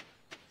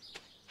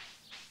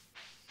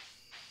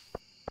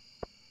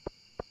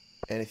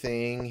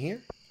 Anything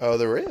here? Oh,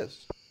 there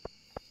is.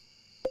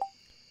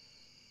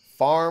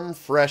 Farm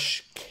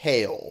fresh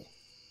kale.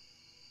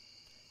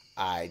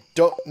 I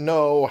don't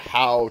know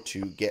how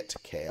to get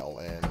kale,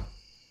 and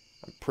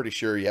I'm pretty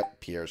sure, yep,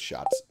 Pierre's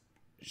shop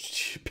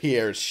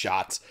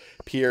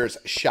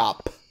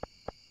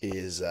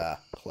is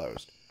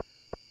closed.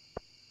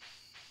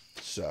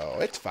 So,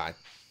 it's fine.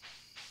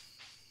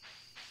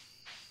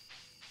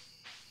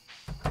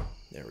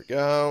 There we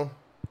go.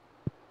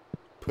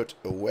 Put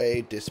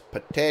away this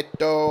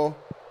potato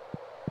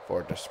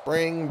for the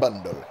spring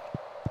bundle.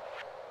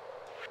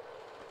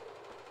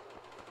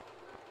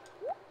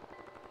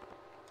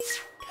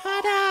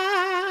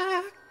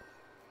 Ta-da!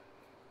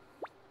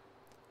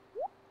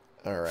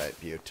 Alright,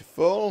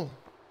 beautiful.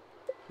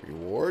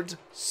 Rewards.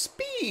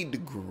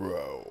 Speed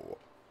grow.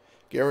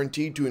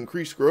 Guaranteed to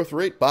increase growth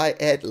rate by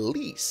at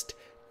least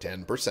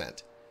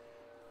 10%.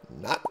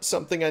 Not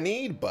something I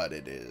need, but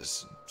it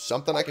is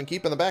something I can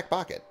keep in the back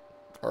pocket.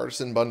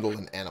 Artisan bundle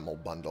and animal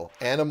bundle.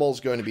 Animal's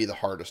going to be the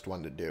hardest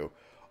one to do.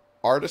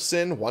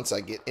 Artisan, once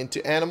I get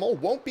into animal,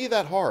 won't be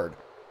that hard.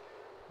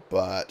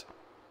 But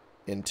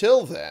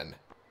until then,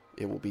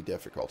 it will be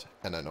difficult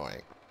and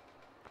annoying.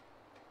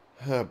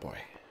 Oh boy.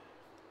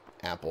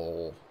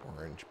 Apple,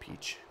 orange,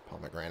 peach,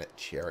 pomegranate,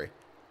 cherry.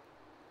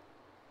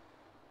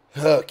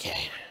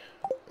 Okay.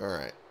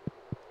 Alright.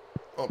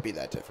 Won't be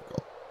that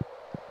difficult.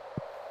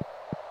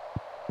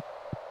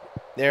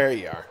 There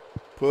you are.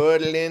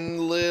 Put it in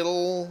the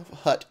little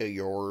hut of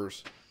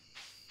yours.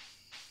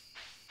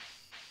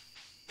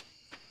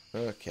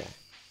 Okay.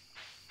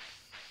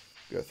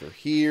 Go through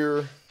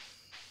here.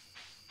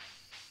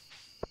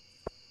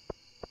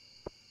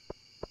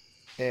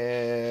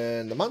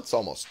 And the month's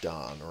almost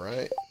done,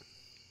 right?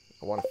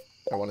 I want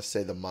to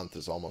say the month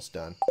is almost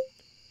done.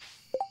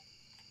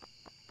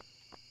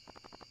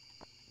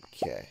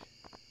 Okay.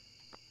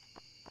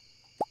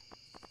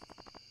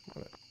 I'm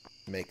going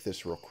to make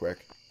this real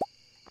quick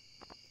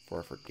before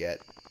I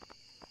forget.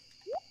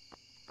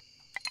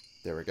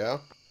 There we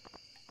go.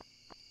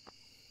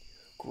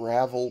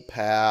 Gravel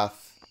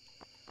path.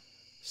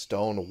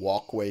 Stone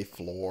walkway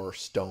floor.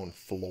 Stone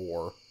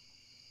floor.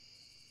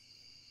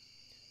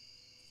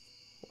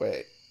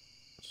 Wait.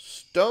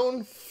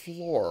 Stone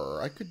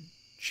floor. I could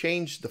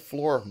change the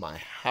floor of my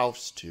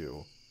house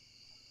to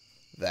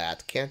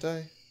that, can't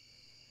I?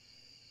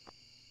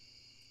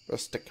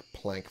 Rustic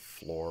plank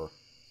floor.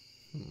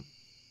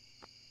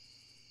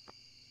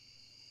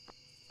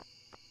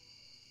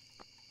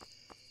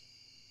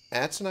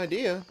 That's an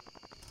idea.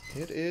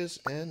 It is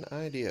an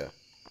idea.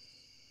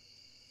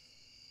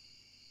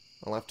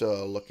 I'll have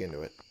to look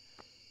into it.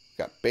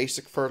 Got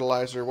basic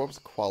fertilizer. What was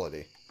the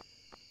quality?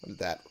 What did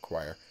that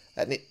require?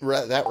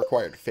 That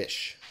required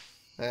fish.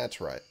 That's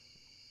right.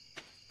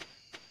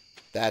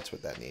 That's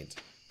what that needs.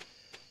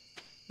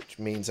 Which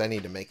means I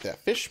need to make that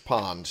fish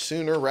pond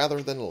sooner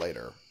rather than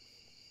later.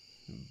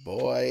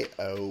 Boy,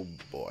 oh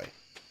boy.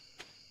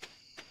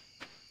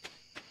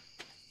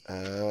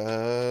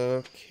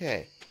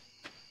 Okay.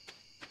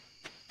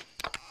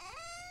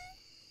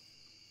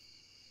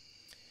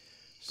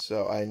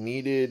 So I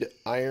needed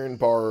iron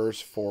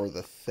bars for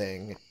the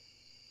thing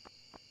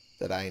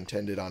that I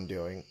intended on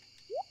doing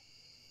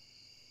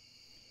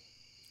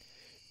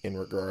in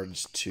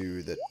regards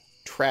to the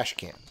trash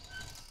can.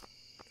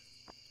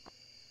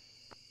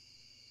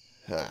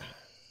 Huh.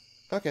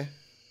 Okay.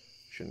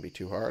 Shouldn't be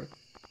too hard.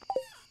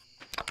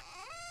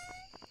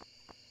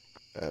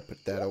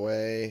 Put that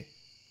away.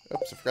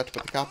 Oops, I forgot to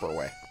put the copper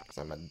away because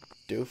I'm a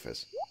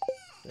doofus.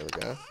 There we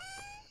go.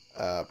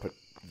 Put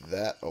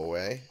that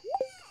away.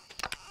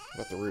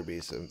 What about the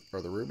rubies?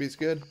 Are the rubies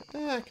good?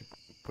 I could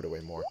put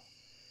away more.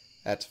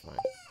 That's fine.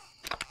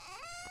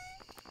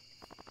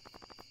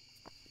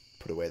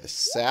 Put away the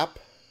sap.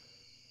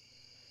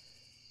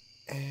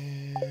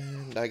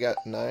 And I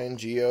got 9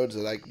 geodes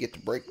that I get to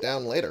break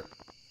down later.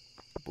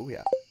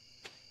 Booyah.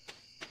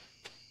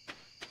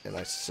 And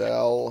I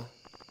sell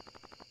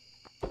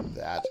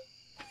that.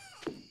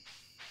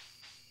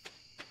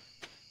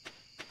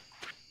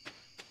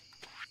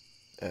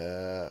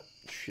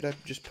 Should I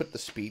just put the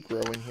speed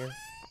grow in here?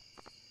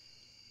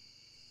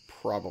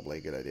 Probably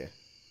a good idea.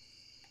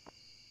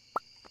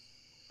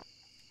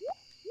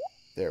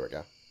 There we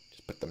go.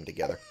 Just put them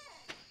together.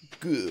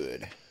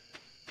 Good.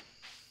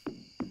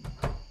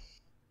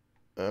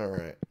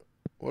 Alright.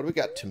 What do we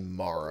got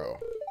tomorrow?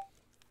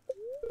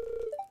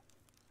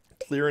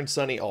 Clear and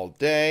sunny all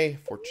day.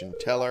 Fortune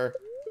teller.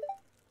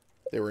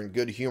 They were in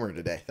good humor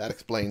today. That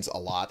explains a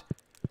lot.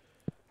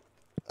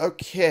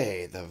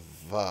 Okay, the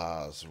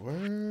vase.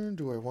 Where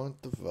do I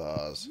want the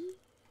vase?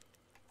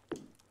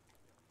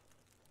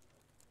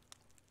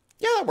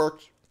 Yeah, that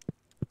works.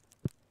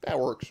 That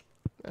works.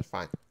 That's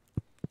fine.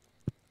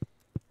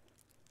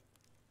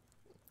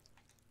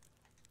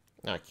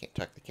 No, I can't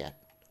talk the cat.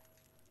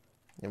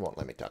 It won't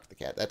let me talk the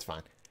cat. That's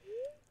fine.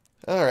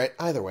 Alright,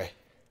 either way.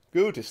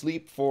 Go to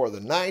sleep for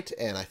the night,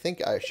 and I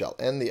think I shall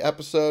end the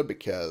episode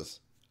because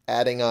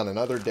adding on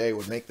another day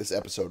would make this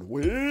episode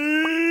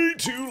way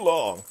too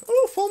long.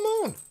 Oh, full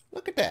moon.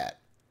 Look at that.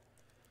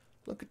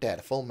 Look at that,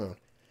 a full moon.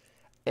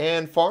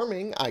 And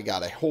farming, I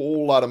got a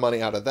whole lot of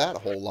money out of that. A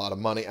whole lot of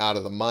money out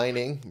of the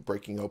mining.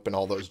 Breaking open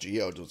all those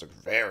geodes was a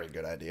very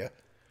good idea.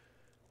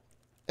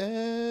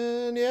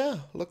 And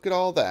yeah, look at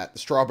all that. The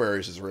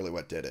strawberries is really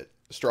what did it.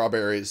 The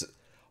strawberries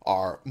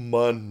are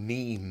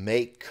money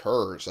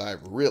makers.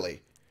 I'm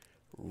really,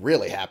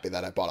 really happy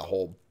that I bought a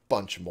whole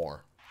bunch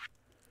more.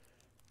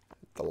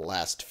 The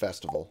last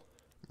festival.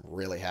 I'm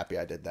really happy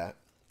I did that.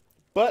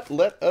 But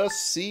let us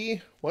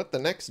see what the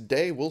next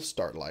day will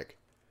start like.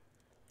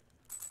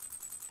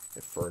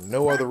 If for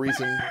no other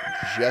reason,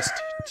 just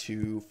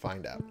to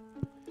find out.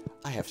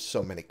 I have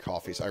so many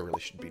coffees, I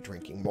really should be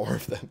drinking more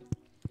of them.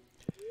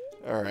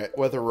 Alright,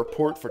 weather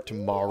report for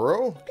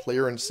tomorrow.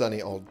 Clear and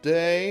sunny all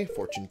day.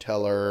 Fortune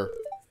teller.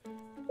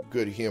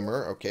 Good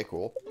humor. Okay,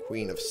 cool.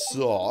 Queen of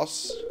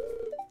sauce.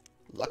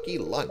 Lucky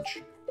lunch.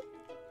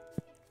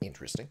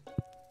 Interesting.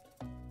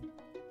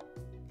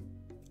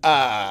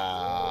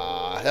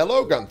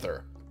 Hello,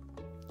 Gunther.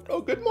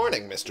 Oh, good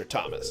morning, Mr.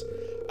 Thomas.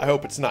 I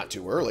hope it's not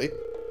too early.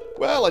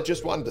 Well, I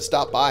just wanted to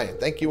stop by and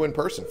thank you in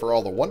person for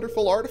all the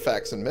wonderful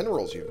artifacts and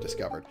minerals you've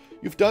discovered.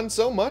 You've done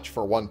so much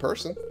for one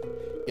person.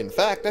 In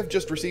fact, I've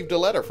just received a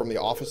letter from the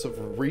Office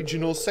of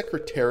Regional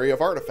Secretary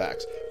of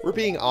Artifacts. We're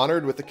being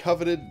honored with the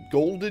coveted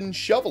Golden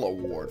Shovel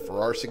Award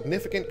for our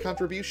significant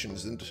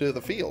contributions into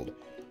the field.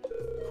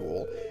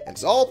 Cool. And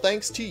it's all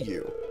thanks to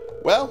you.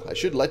 Well, I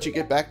should let you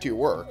get back to your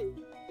work.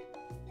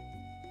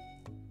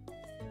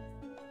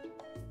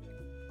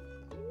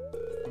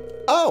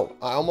 Oh,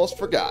 I almost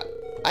forgot.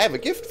 I have a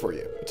gift for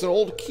you. It's an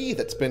old key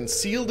that's been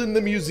sealed in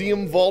the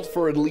museum vault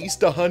for at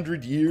least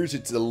 100 years.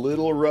 It's a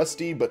little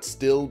rusty, but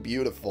still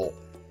beautiful.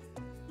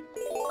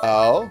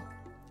 Oh,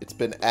 it's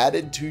been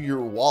added to your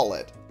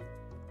wallet.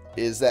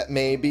 Is that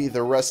maybe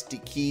the rusty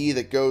key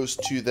that goes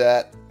to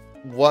that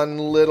one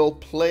little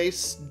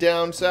place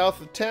down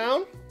south of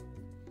town?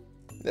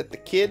 That the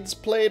kids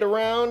played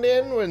around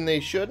in when they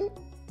shouldn't?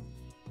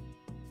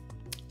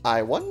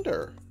 I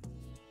wonder.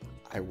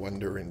 I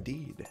wonder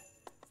indeed.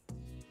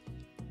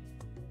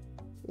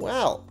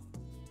 Well,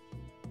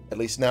 at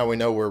least now we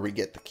know where we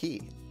get the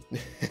key.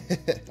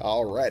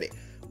 Alrighty.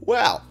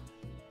 Well,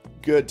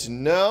 good to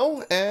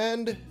know,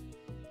 and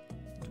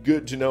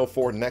good to know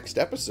for next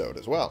episode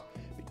as well,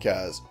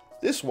 because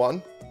this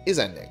one is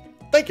ending.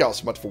 Thank you all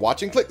so much for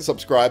watching. Click the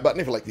subscribe button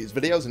if you like these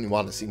videos and you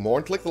want to see more,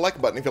 and click the like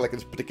button if you like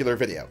this particular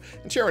video.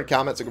 And share in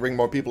comments so we can bring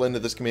more people into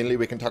this community.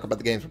 We can talk about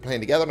the games we're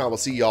playing together, and I will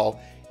see y'all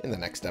in the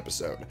next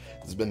episode.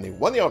 This has been the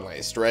one and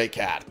only Stray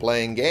Cat,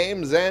 playing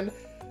games and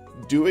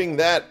doing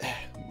that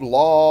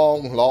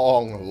long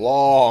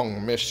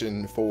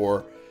mission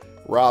for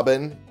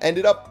Robin.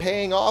 Ended up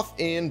paying off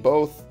in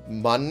both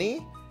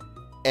money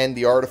and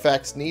the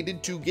artifacts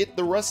needed to get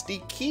the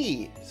rusty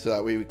key, so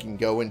that way we can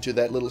go into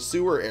that little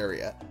sewer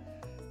area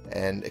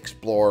and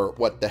explore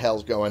what the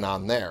hell's going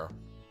on there.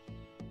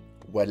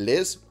 What it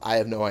is, I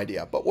have no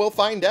idea, but we'll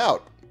find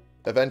out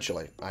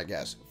eventually, I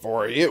guess,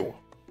 for you.